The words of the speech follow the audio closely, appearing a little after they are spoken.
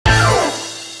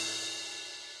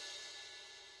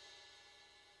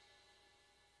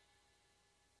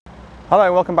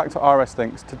Hello, welcome back to RS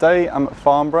Thinks. Today I'm at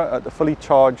Farnborough at the Fully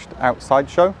Charged Outside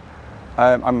show.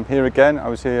 I'm here again. I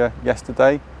was here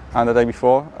yesterday and the day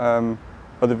before.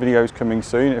 Other videos coming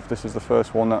soon if this is the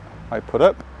first one that I put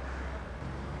up.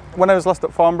 When I was last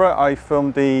at Farnborough, I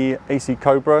filmed the AC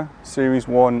Cobra Series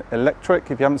 1 Electric.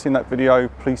 If you haven't seen that video,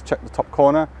 please check the top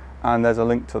corner and there's a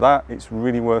link to that. It's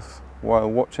really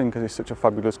worthwhile watching because it's such a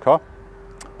fabulous car.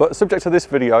 But the subject of this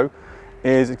video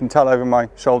is, you can tell over my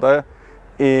shoulder,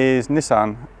 is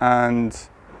Nissan, and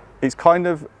it's kind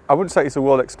of, I wouldn't say it's a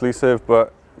world exclusive,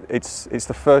 but it's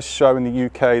the first show in the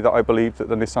UK that I believe that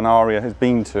the Nissan Ariya has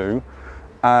been to,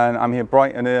 and I'm here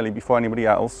bright and early before anybody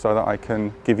else so that I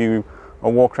can give you a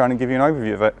walk around and give you an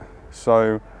overview of it.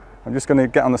 So I'm just going to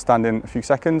get on the stand in a few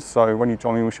seconds, so when you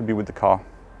join me we should be with the car.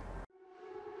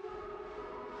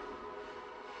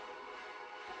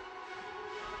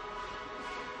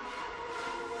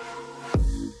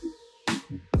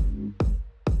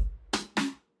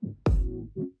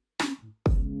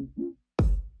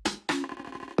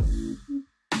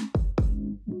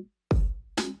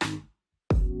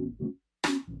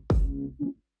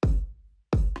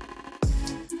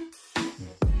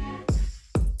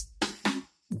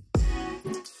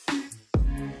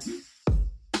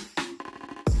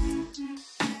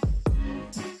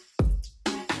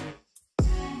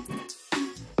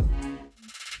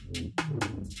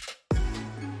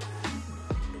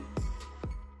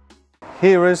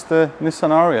 Here is the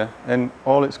Nissan Ariya in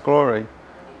all its glory.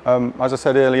 As I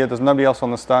said earlier, there's nobody else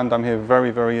on the stand. I'm here very,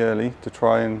 very early to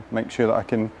try and make sure that I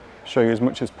can show you as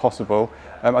much as possible.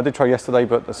 I did try yesterday,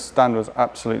 but the stand was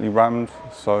absolutely rammed,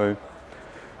 so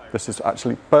this is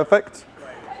actually perfect.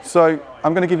 So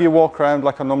I'm going to give you a walk around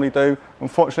like I normally do.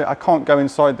 Unfortunately, I can't go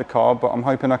inside the car, but I'm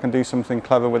hoping I can do something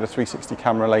clever with a 360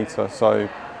 camera later, so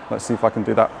let's see if I can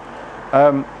do that.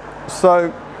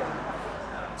 So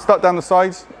start down the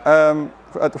sides.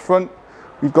 At the front,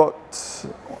 we've got,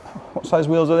 what size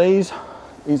wheels are these?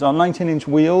 These are 19-inch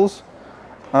wheels.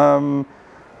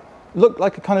 Look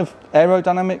like a kind of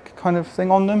aerodynamic kind of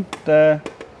thing on them. They're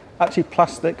actually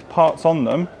plastic parts on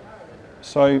them,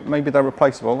 so maybe they're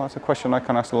replaceable. That's a question I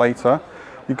can ask later.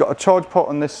 You've got a charge port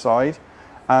on this side,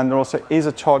 and there also is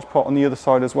a charge port on the other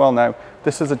side as well. Now,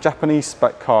 this is a Japanese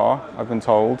spec car, I've been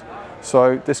told.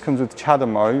 So this comes with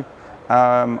CHAdeMO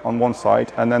on one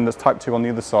side, and then there's Type 2 on the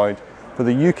other side. For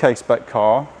the UK spec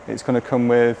car, it's going to come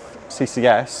with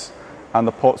CCS, and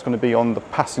the port's going to be on the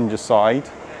passenger side.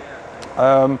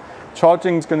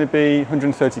 Charging is going to be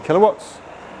 130 kilowatts,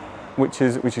 which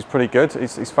is pretty good.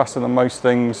 It's faster than most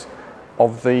things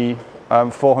of the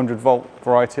 400 volt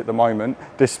variety at the moment.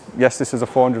 Yes, this is a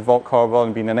 400 volt car rather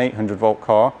than being an 800 volt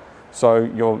car, so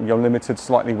you're limited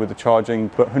slightly with the charging,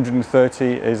 but 130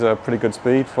 is a pretty good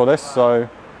speed for this, so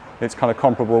it's kind of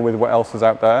comparable with what else is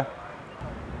out there.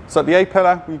 So at the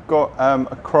A-pillar, we've got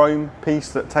a chrome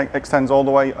piece that extends all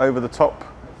the way over the top,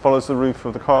 follows the roof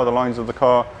of the car, the lines of the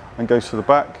car, and goes to the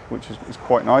back, which is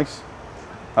quite nice.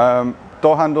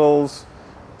 Door handles,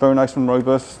 very nice and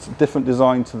robust, different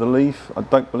design to the Leaf. I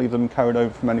don't believe them carried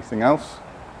over from anything else.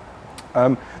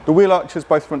 The wheel arches,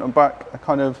 both front and back, are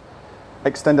kind of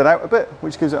extended out a bit,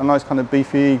 which gives it a nice kind of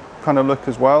beefy kind of look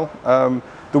as well.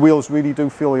 The wheels really do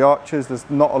feel the arches. There's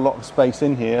not a lot of space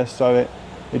in here, so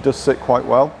it does sit quite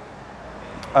well.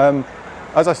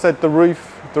 As I said, the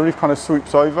roof kind of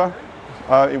swoops over.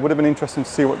 It would have been interesting to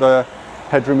see what the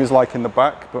headroom is like in the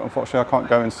back, but unfortunately I can't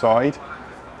go inside.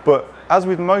 But as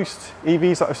with most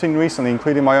EVs that I've seen recently,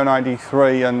 including my own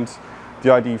ID3 and the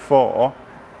ID4,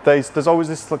 there's always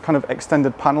this kind of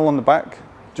extended panel on the back,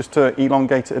 just to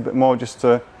elongate it a bit more, just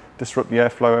to disrupt the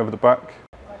airflow over the back.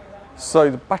 So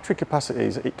the battery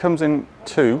capacities, it comes in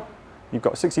two. You've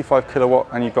got a 65 kilowatt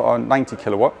and you've got a 90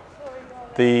 kilowatt.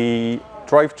 The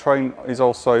drivetrain is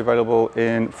also available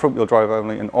in front-wheel drive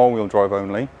only and all-wheel drive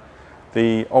only.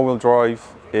 The all-wheel drive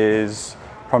is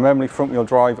primarily front-wheel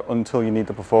drive until you need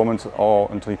the performance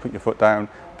or until you put your foot down.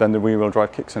 Then the rear-wheel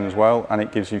drive kicks in as well, and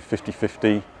it gives you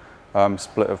 50-50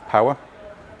 split of power.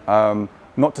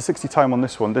 Not to 60 time on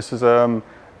this one. This is an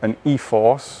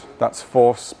E-Force. That's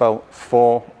Force spelled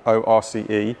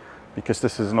 4-O-R-C-E, because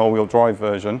this is an all-wheel drive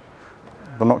version.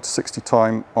 The knock to 60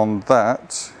 time on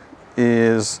that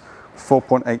is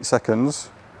 4.8 seconds,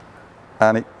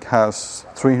 and it has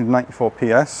 394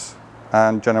 PS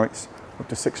and generates up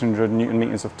to 600 Newton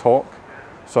meters of torque.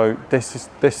 So this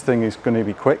thing is going to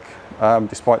be quick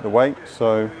despite the weight,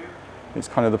 so it's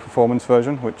kind of the performance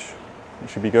version, which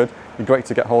should be good. It'd be great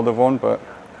to get hold of one, but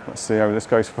let's see how this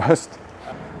goes first.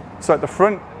 So at the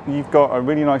front, you've got a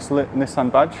really nice lit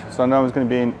Nissan badge, so no one's going to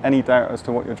be in any doubt as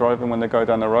to what you're driving when they go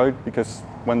down the road, because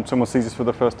when someone sees this for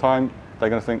the first time, they're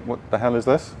going to think, what the hell is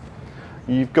this?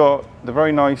 You've got the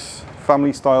very nice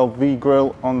family style V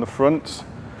grille on the front.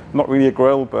 Not really a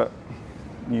grille, but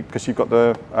because you've got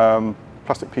the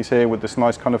plastic piece here with this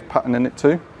nice kind of pattern in it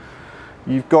too.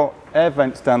 You've got air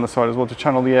vents down the side as well to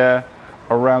channel the air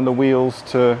around the wheels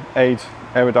to aid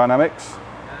aerodynamics.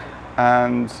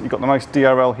 And you've got the nice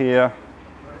DRL here,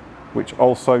 which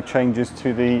also changes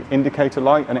to the indicator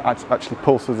light, and it actually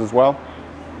pulses as well.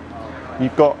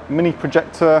 You've got mini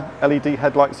projector LED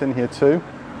headlights in here too,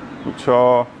 which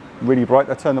are really bright.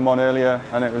 I turned them on earlier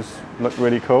and it looked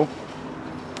really cool.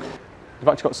 You've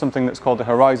actually got something that's called the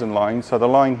horizon line. So the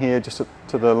line here just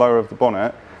to the lower of the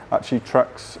bonnet actually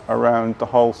tracks around the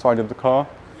whole side of the car,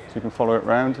 so you can follow it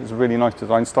around. It's a really nice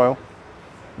design style,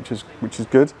 which is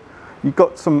good. You've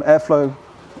got some airflow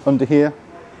under here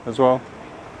as well.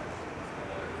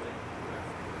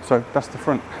 So that's the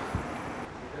front.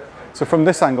 So from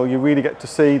this angle, you really get to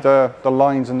see the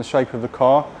lines and the shape of the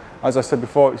car. As I said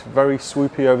before, it's very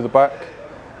swoopy over the back,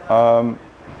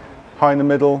 high in the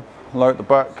middle, low at the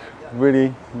back.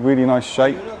 Really, really nice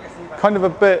shape. Kind of a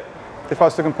bit, if I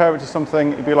was to compare it to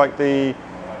something, it'd be like the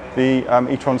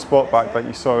e-tron Sportback that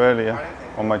you saw earlier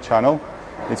on my channel.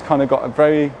 It's kind of got a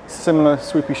very similar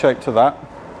swoopy shape to that,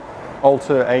 all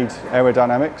to aid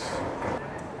aerodynamics.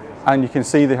 And you can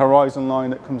see the horizon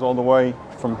line that comes all the way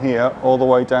from here, all the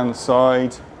way down the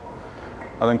side,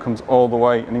 and then comes all the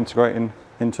way and integrating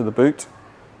into the boot,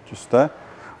 just there.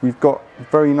 We've got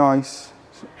very nice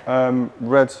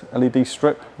red LED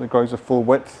strip that goes a full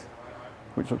width,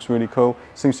 which looks really cool.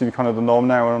 Seems to be kind of the norm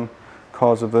now on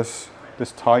cars of this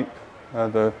type,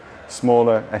 the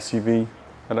smaller SUV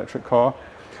electric car.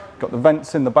 Got the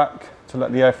vents in the back to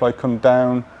let the airflow come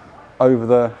down over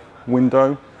the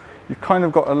window. You've kind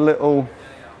of got a little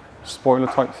spoiler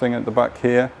type thing at the back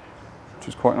here, which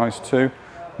is quite nice too.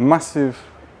 Massive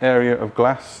area of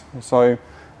glass, so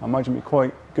I imagine it'd be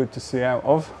quite good to see out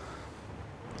of.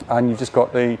 And you've just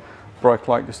got the brake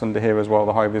light just under here as well,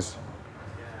 the high-vis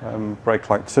brake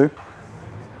light too.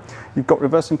 You've got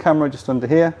reversing camera just under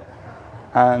here,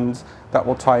 and that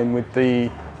will tie in with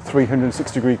the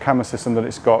 360-degree camera system that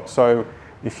it's got. So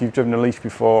if you've driven a Leaf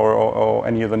before or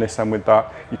any other Nissan with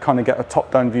that, you kind of get a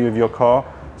top-down view of your car.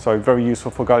 So very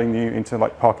useful for guiding you into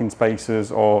like parking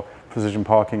spaces or precision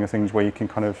parking or things where you can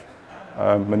kind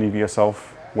of maneuver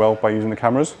yourself well by using the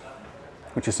cameras,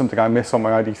 which is something I miss on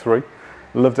my ID3.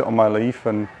 Loved it on my Leaf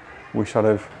and wish I'd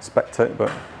have spec'd it,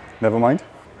 but never mind.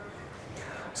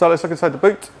 So let's look inside the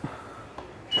boot.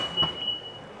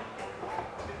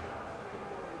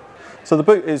 So the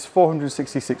boot is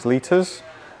 466 litres,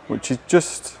 which is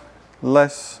just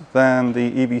less than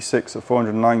the EV6 at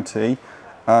 490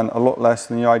 and a lot less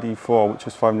than the ID4, which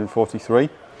is 543.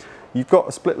 You've got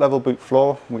a split level boot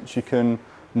floor, which you can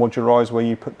modularise where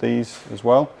you put these as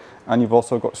well. And you've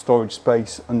also got storage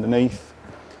space underneath.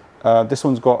 This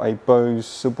one's got a Bose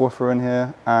subwoofer in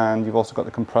here, and you've also got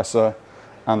the compressor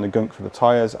and the gunk for the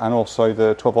tyres, and also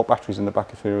the 12-volt batteries in the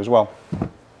back of here as well.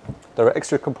 There are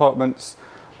extra compartments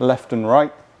left and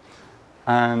right,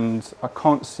 and I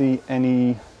can't see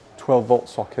any 12-volt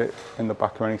socket in the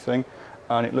back or anything,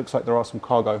 and it looks like there are some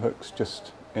cargo hooks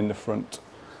just in the front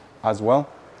as well.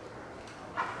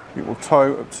 It will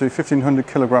tow up to 1,500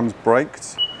 kilograms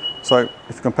braked. So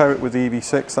if you compare it with the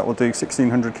EV6, that will do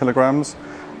 1,600 kilograms.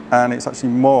 And it's actually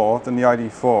more than the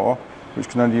ID4, which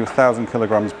can only do 1,000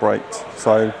 kilograms braked.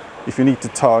 So if you need to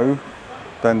tow,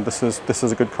 then this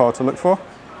is a good car to look for.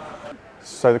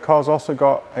 So the car's also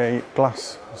got a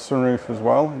glass sunroof as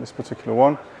well, in this particular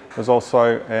one. There's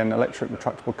also an electric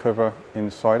retractable cover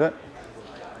inside it.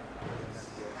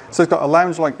 So it's got a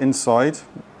lounge light inside.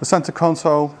 The center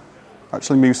console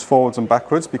actually moves forwards and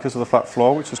backwards because of the flat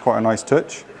floor, which is quite a nice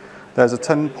touch. There's a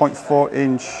 10.4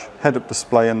 inch head-up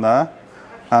display in there,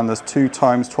 and there's 2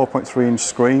 times 12.3 inch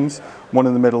screens, one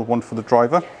in the middle, one for the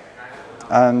driver.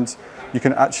 And you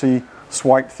can actually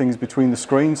swipe things between the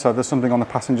screens. So if there's something on the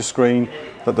passenger screen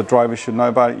that the driver should know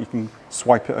about, you can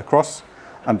swipe it across,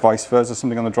 and vice versa.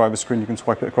 Something on the driver's screen, you can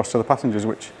swipe it across to the passengers,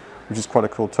 which is quite a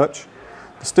cool touch.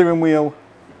 The steering wheel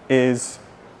is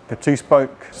a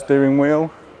 2-spoke steering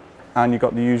wheel, and you've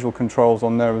got the usual controls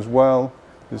on there as well.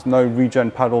 There's no regen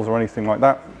paddles or anything like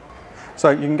that.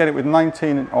 So you can get it with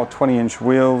 19 or 20 inch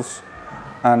wheels,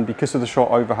 and because of the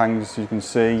short overhangs, you can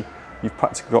see you've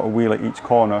practically got a wheel at each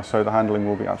corner, so the handling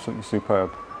will be absolutely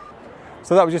superb.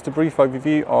 So that was just a brief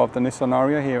overview of the Nissan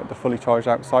Ariya here at the Fully Charged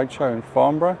Outside show in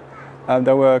Farnborough.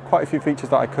 There were quite a few features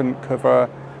that I couldn't cover,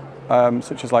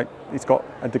 such as like it's got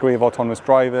a degree of autonomous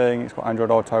driving, it's got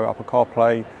Android Auto, Apple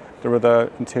CarPlay. There are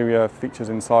other interior features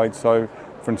inside, so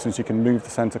for instance you can move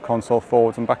the center console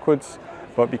forwards and backwards,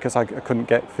 but because I couldn't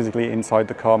get physically inside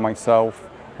the car myself,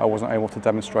 I wasn't able to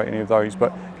demonstrate any of those.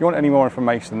 But if you want any more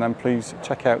information, then please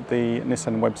check out the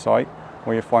Nissan website,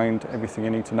 where you'll find everything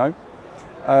you need to know.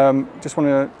 Just want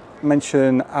to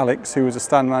mention Alex, who was a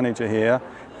stand manager here,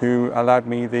 who allowed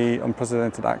me the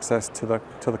unprecedented access to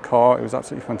the car. It was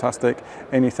absolutely fantastic.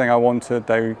 Anything I wanted,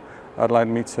 they allowed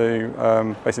me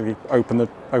to basically open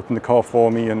the car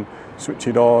for me and switch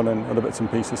it on and other bits and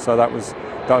pieces. So that was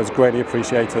greatly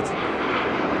appreciated.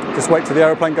 Just wait till the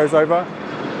aeroplane goes over.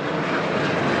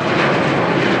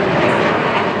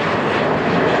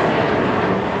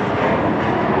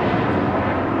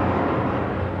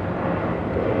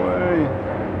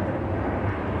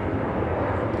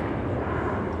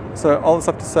 So all I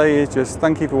have to say is just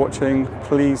thank you for watching.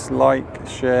 Please like,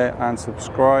 share and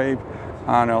subscribe,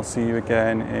 and I'll see you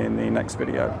again in the next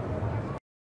video.